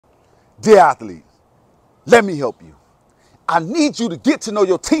Dear athlete, let me help you. I need you to get to know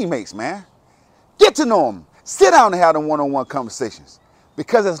your teammates, man. Get to know them. Sit down and have them one-on-one conversations.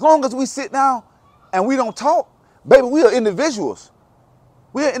 Because as long as we sit down and we don't talk, baby, we are individuals.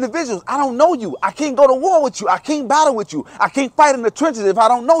 We are individuals. I don't know you. I can't go to war with you. I can't battle with you. I can't fight in the trenches if I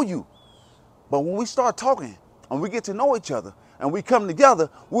don't know you. But when we start talking and we get to know each other and we come together,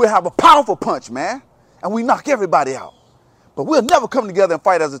 we'll have a powerful punch, man. And we knock everybody out. But we'll never come together and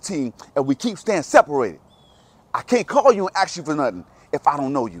fight as a team if we keep staying separated. I can't call you and ask you for nothing if I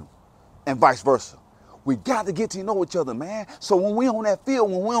don't know you, and vice versa. We got to get to know each other, man. So when we on that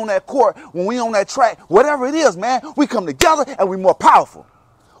field, when we on that court, when we on that track, whatever it is, man, we come together and we're more powerful.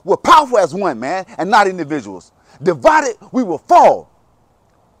 We're powerful as one, man, and not individuals. Divided, we will fall.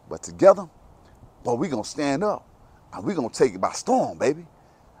 But together, boy, we're going to stand up and we're going to take it by storm, baby.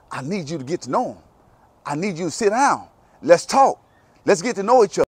 I need you to get to know them. I need you to sit down. Let's talk. Let's get to know each other.